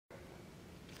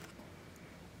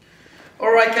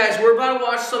Alright guys, we're about to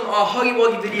watch some Huggy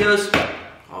Wuggy videos.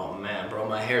 Oh man, bro,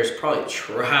 my hair is probably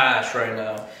trash right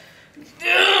now.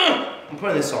 I'm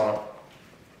putting this on.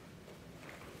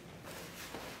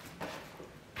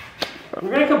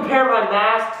 We're gonna compare my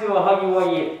mask to a Huggy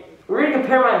Wuggy. We're gonna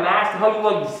compare my mask to Huggy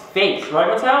Wuggy's face, right,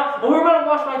 Mattel? And we're about to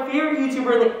watch my favorite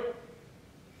YouTuber in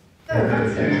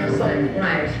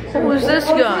the... Who is this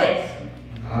guy?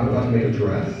 I'm about to make a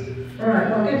dress. Alright,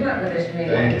 well, good luck with this, man.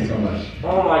 Thank you so much.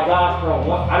 Oh my gosh, bro.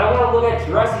 What? I don't want to look at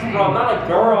dresses, bro. I'm not a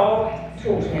girl.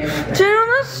 Talk to me about that. Damn,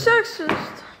 that's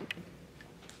sexist.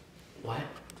 What?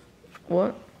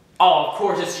 What? Oh, of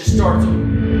course, it just starts.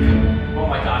 Oh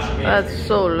my gosh, amazing. That's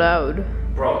so loud.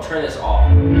 Bro, turn this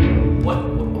off.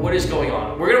 What is going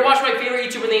on? We're gonna watch my favorite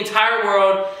YouTuber in the entire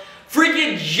world.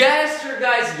 Freaking Jester,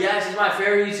 guys. Yes, he's my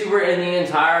favorite YouTuber in the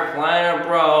entire planet,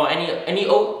 bro.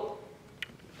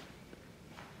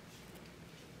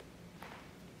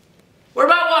 We're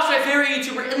about to watch my favorite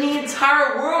YouTuber in the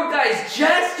entire world, guys.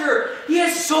 Jester. He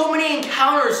has so many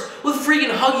encounters with freaking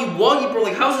Huggy Wuggy, bro.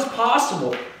 Like, how is this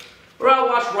possible? We're about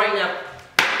to watch right now.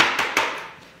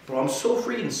 Bro, I'm so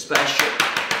freaking special.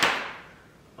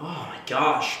 Oh my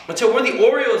gosh. Mateo, where are the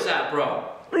Oreos at, bro?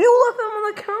 You left them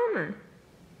on the counter.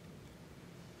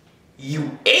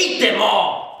 You ate them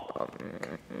all!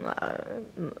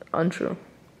 Untrue.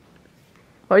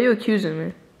 Why are you accusing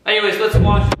me? Anyways, let's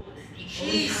watch.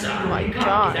 Jesus. Oh my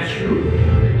god.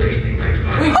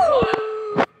 Wait,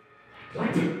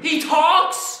 what? He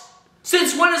talks?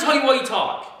 Since when does Huggy Wuggy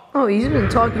talk? Oh, he's been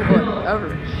talking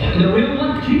forever.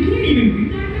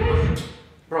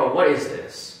 Bro, what is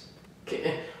this?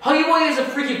 Huggy Wuggy is a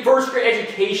freaking first grade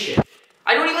education.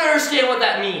 I don't even understand what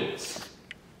that means.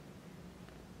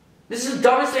 This is the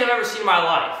dumbest thing I've ever seen in my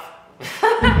life.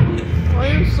 Why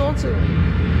are you insulting me?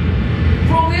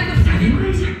 Bro, we have the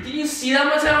freaking... Did you see that,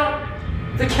 Mattel?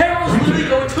 The camera was literally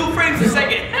going 2 frames a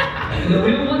second.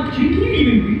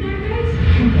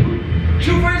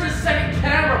 2 frames a second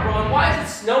camera, bro. And why is it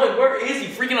snowing? Where is he?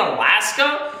 Freaking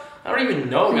Alaska? I don't even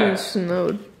know, It guys.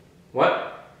 snowed.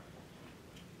 What?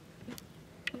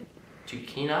 Dude,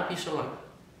 can you not be so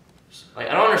like,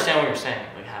 I don't understand what you're saying,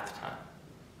 like, half the time.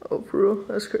 Oh, for real?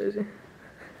 That's crazy.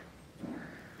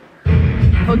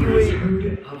 Huggy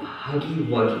Wuggy. Of Huggy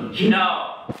Wuggy.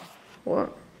 No.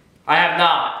 What? I have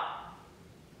not.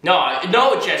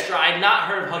 No, Chester, I have not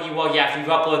heard of Huggy Wuggy after you've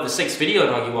uploaded the 6th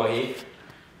video on Huggy Wuggy.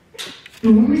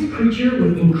 Enormous creature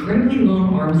with incredibly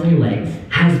long arms and legs,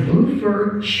 has blue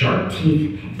fur, sharp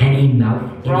teeth, and a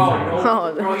mouth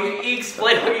inside. Bro, you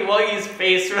explained Huggy Wuggy's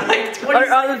face for like 20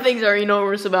 seconds. Other things are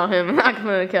enormous about him. I'm not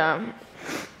gonna count.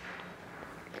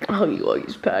 Huggy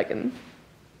Wuggy's packing.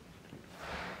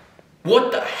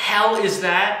 What the hell is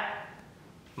that?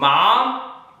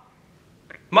 Mom?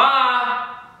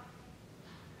 Ma?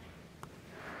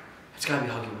 That's gotta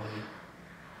be Huggy Wuggy.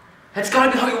 That's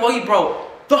gotta be Huggy Wuggy, bro.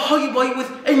 The Huggy Wuggy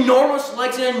with enormous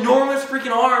legs and enormous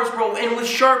freaking arms, bro, and with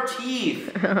sharp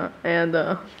teeth. And,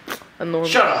 enormous.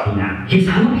 Shut up. His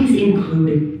hobbies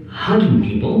include hugging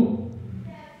people.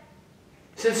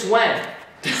 Since when?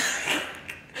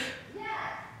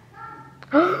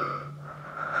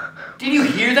 Did you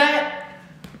hear that?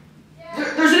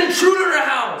 There's an intruder in our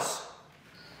house.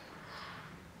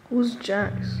 Who's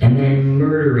Jax? And then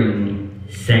murdering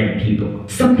said people.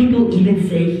 Some people even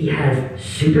say he has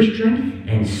super strength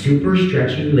and super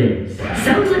stretchy limbs.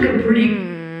 Sounds like a pretty...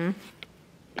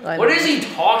 What is he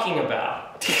talking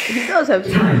about? He does have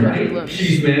super Time, stretchy right? limbs.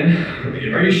 Jeez, man.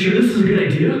 Are you sure this is a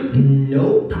good idea?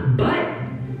 Nope, but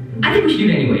I think we should do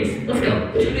it anyways. Let's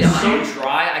go. Dude is so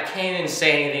dry, I can't even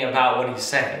say anything about what he's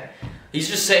saying. He's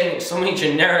just saying so many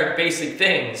generic, basic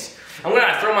things. I'm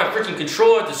gonna throw my freaking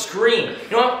controller at the screen.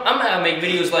 You know what? I'm gonna make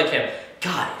videos like him.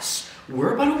 Guys,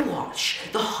 we're about to watch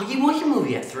the Huggy Wuggy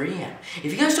movie at 3 a.m.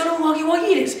 If you guys don't know who Huggy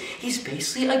Wuggy is, he's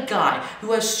basically a guy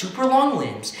who has super long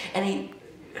limbs and he...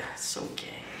 It's so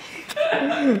gay.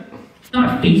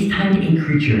 Not FaceTimed a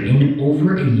creature in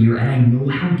over a year, and I know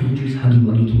how dangerous Huggy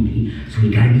Wuggy can be, so we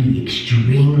gotta be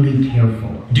extremely careful.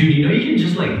 Dude, you know you can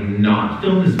just like not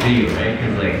film this video, right?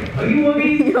 Because like Huggy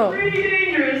Wuggy's Yo. pretty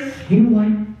dangerous. You know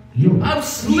what? You're right. I'm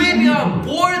sleeping how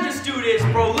bored this dude is,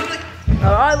 bro. Look at...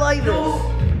 I like this.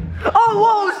 Oh,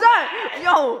 what was that?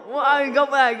 Yo, go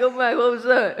back. What was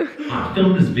that? Not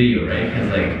film this video, right? Because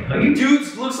like Huggy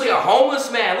Dude looks like a homeless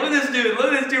man. Look at this dude.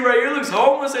 Look at this dude right here. Looks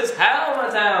homeless as hell in my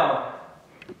town.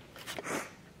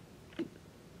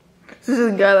 This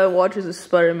is the guy that watches the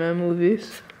Spider-Man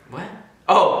movies. What?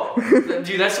 Oh,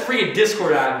 dude, that's a freaking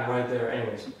Discord admin right there.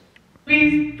 Anyways.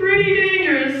 He's pretty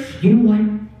dangerous. You know what?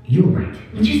 You're right.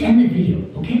 Let's just end the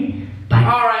video, okay? Bye.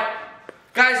 Alright.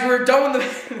 Guys, we're done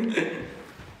with the...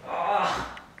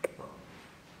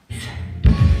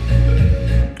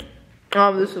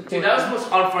 I'm disappointed. Dude, that was the most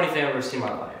unfunny thing I've ever seen in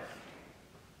my life.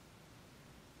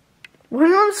 Why are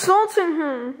you insulting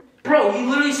him? Bro, he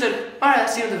literally said, alright,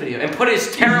 that's the end of the video. And put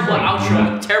his terrible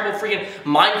outro with terrible freaking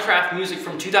Minecraft music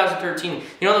from 2013.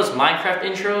 You know those Minecraft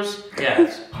intros?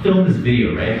 Yes. Film this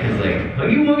video, right? Because like,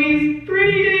 Huggy Wuggy's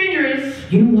pretty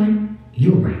dangerous. You know what?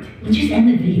 You're right. Let's just end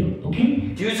the video, okay?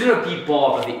 Dude's gonna be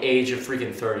bald by the age of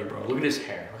freaking 30, bro. Look at his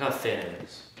hair. Look how thin it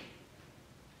is.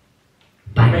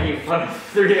 Bye. Making fun of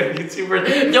 3M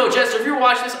YouTubers. Yo, Chester, if you're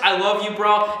watching this, I love you,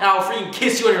 bro. And I'll freaking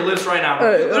kiss you on your lips right now.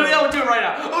 Bro. Literally, I'm gonna do it right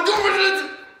now. I'm doing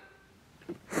it.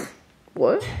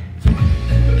 What?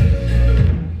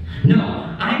 No,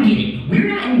 I'm kidding. We're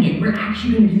not ending it. We're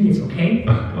actually gonna do this, okay?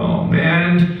 Oh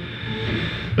man.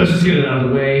 Let's just get it out of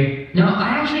the way. Now, I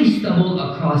actually stumbled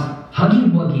across Huggy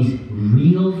Wuggy's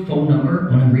real phone number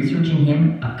when I'm researching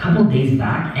him a couple days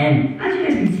back, and as you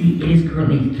guys can see, it is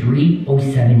currently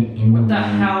 3:07 in the morning. What the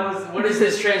hell is, what is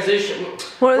this transition?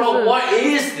 What is Bro, this? what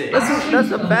is this?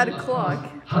 That's a bad clock.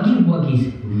 Huggy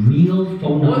Wuggy's real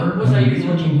phone number What was when I I'm using?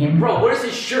 researching him. Bro, what does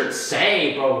his shirt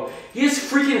say, bro? He has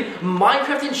freaking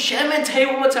Minecraft enchantment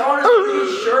table Mattel on his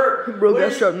freaking shirt. Bro What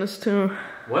got is- sharpness too.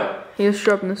 What? He has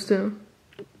sharpness too.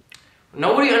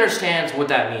 Nobody understands what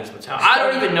that means, Mattel. I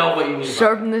don't even know what you mean.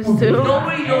 Sharpness too.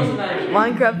 Nobody knows what that means.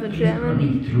 Minecraft It's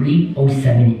enchantment. currently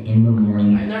 3:07 in the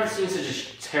morning. I've never seen such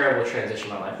a terrible transition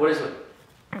in my life. What is it?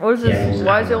 What is this?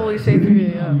 Why does it always say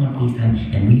 3 I'm a.m.? on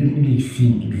FaceTime, and we're going to be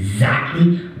seeing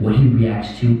exactly what he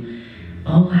reacts to.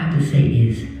 All I have to say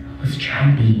is, let's try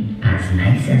and be as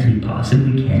nice as we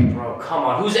possibly can. Bro, come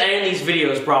on. Who's editing these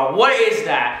videos, bro? What is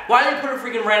that? Why did they put a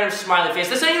freaking random smiley face?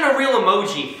 That's not even a real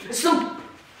emoji. It's some...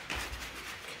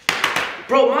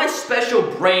 Bro, my special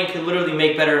brain can literally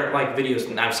make better, like, videos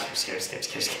than... I'm scared.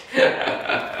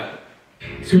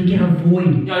 So we can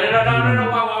avoid... No.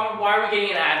 Why are we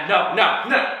getting an ad? No!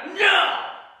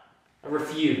 I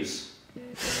refuse.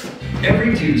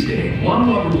 Every Tuesday,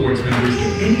 Wawa Rewards members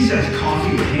get any size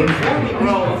coffee with hand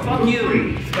Bro, fuck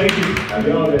you. Thank you. I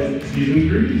got it. Season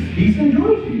 3. Peace and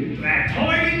joy to you. Glad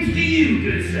tidings to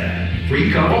you, good sir.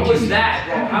 Free coffee. What was that,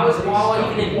 bro? How is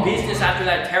Wawa even in business after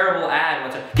that terrible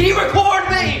ad? Can you record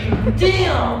me?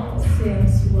 Damn!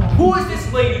 Who is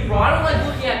this lady, bro? I don't like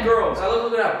looking at girls. I like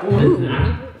looking at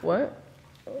boys. What?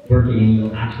 Working and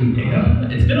you'll actually pick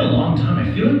up. It's been a long time.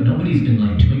 I feel like nobody's been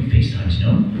like doing FaceTimes,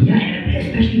 no? Yeah, and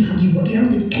especially Huggy Wuggy. I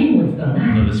don't think anyone's done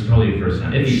that. No, this is probably the first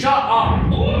time. If you Shut up!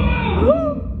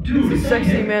 dude, The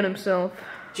sexy man himself.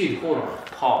 Dude, hold on.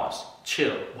 Pause.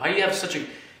 Chill. Why do you have such a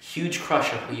huge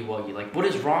crush on Huggy Wuggy? Like, what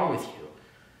is wrong with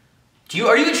you?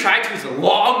 Are you attracted to his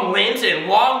long limbs and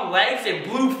long legs and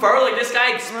blue fur like this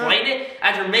guy explained it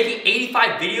after making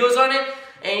 85 videos on it?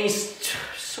 And he's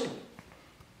so...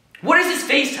 What is his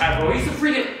FaceTime, bro? He's a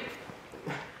freaking...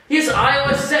 He has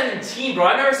iOS 17, bro.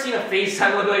 I've never seen a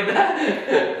FaceTime look like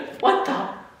that. What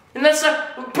the... And that's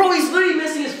not... Bro, he's literally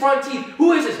missing his front teeth.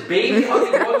 Who is this, baby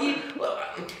Huggy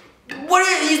Wuggy? What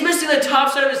is... He's missing the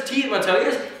top set of his teeth, I'm telling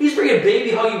you. He's freaking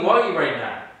baby Huggy Wuggy right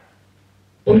now.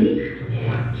 Okay,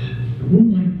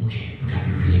 gotta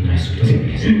be really nice.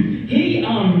 Hey,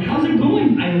 how's it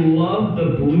going? I love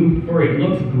the blue fur. It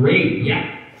looks great.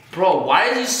 Yeah. Bro, why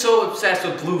is he so obsessed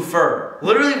with blue fur?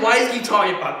 Literally, why is he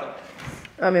talking about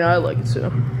that? I mean, I like it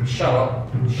too. Shut up.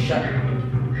 Shut up.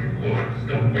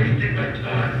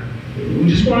 we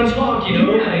just want to talk, you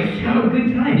know? Yeah, Like, have a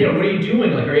good time. yeah, what are you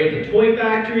doing? Like, are you at the toy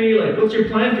factory? Like, what's your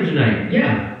plan for tonight?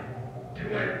 Yeah.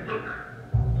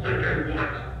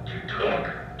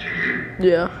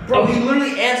 Yeah. Bro, he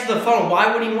literally answered the phone.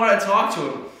 Why would he want to talk to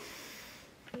him?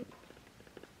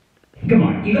 Come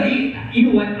on, you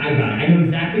know what? I got it. I know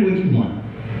exactly what you want.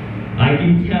 I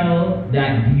can tell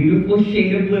that beautiful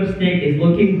shade of lipstick is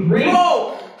looking great.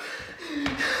 Bro!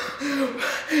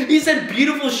 He said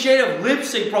beautiful shade of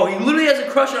lipstick, bro. He literally has a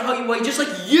crush on Huggy Wuggy, just like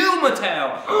you,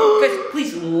 Mattel. Guys,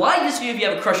 please like this video if you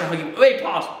have a crush on Huggy Wuggy. Wait,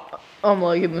 pause. I'm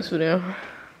liking this video.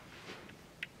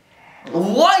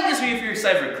 Like this video if you're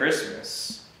excited for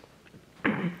Christmas.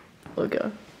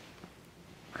 Okay.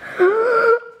 Wait,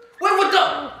 what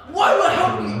the? What?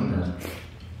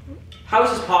 How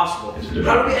is this possible?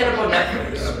 How did we end up on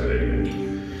Netflix?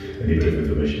 Any bit of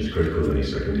information is critical any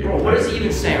second. Bro, what is he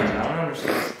even saying right now? I don't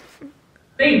understand.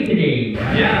 Fake today.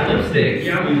 Yeah, lipstick.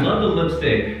 Yeah, we love the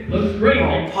lipstick. Looks great.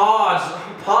 Oh,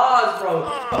 pause, bro.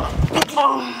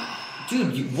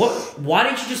 Dude, why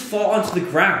didn't you just fall onto the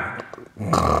ground?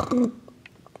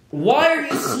 Why are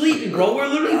you sleeping, bro? We're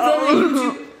literally filming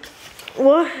YouTube.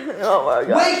 What? Oh my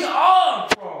god. Wake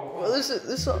up, bro. Well,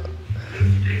 this I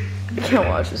can't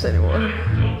watch this anymore.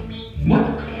 What?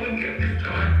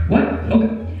 What? Okay.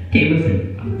 Okay,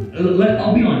 listen.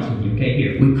 I'll be honest with you, okay?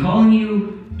 Here. We're calling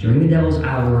you during the devil's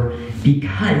hour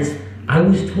because I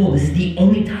was told this is the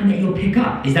only time that you'll pick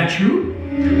up. Is that true?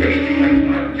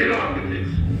 Get off of this.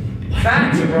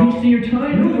 Facts, bro. Wasting your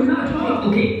time? No, we're not.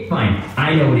 Okay, fine.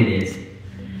 I know what it is.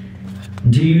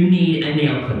 Do you need a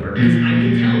nail clipper? Because I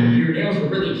can tell your nails are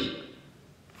really...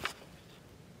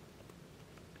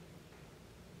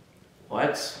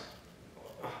 What?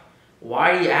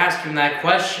 Why are you asking that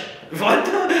question? What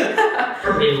the?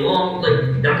 For a long,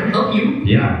 like, that can help you.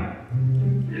 Yeah.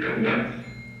 You know what?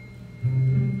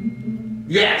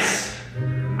 Yes,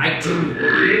 I do.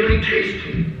 Really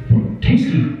tasty.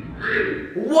 Tasty.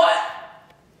 What?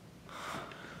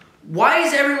 Why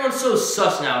is everyone so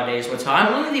sus nowadays? What's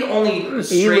I'm one of the only He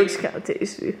straight. looks kind of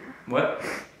tasty. What?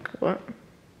 What?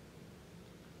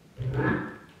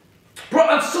 Bro,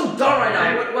 I'm so done right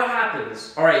now. What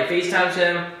happens? All right, FaceTime's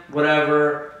him.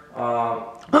 Whatever.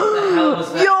 What the hell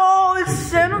was that? Yo, it's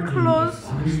Santa Claus.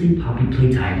 Obviously, Poppy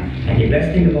playtime. And the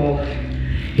best thing of all,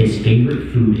 his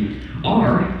favorite food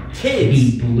are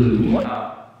Kids. the blue. What?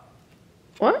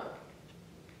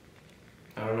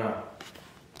 I don't know.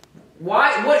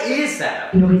 Why? What is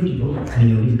that? You know he's evil, and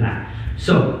you know he's bad.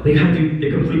 So they gotta do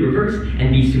the complete reverse and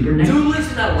be super nice. Dude, listen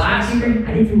to that last. I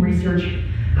did some research.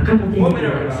 A couple things. What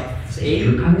minute was it? His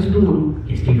favorite color is blue.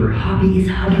 His favorite hobby is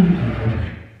hugging people.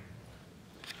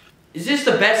 Is this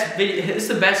the best video? Is this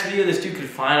the best video this dude could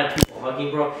find of people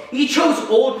hugging, bro? He chose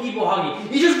old people hugging.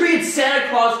 He just created Santa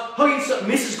Claus hugging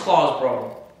Mrs. Claus,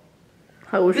 bro.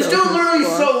 I wish This I dude was literally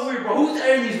Claus. so weird, bro. Who's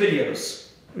editing these videos?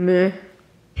 Me.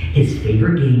 His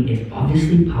favorite game is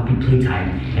obviously Poppy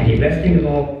playtime. And the best thing of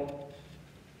all.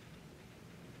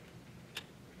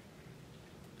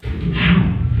 How?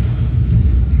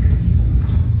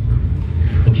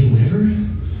 Okay, whatever.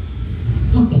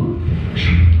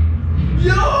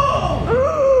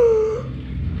 Yo!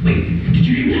 Wait, did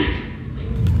you hear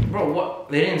that? Bro, what?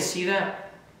 They didn't see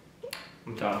that?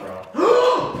 I'm done,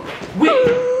 bro.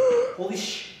 Wait! Holy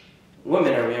sh... What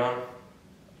minute are we on?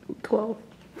 12.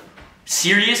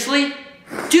 Seriously?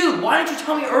 Dude, why didn't you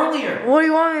tell me earlier? What do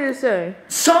you want me to say?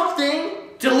 Something!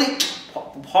 Delete...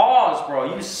 Pause, bro.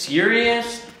 Are you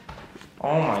serious?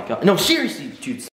 Oh my god. No, seriously, dude.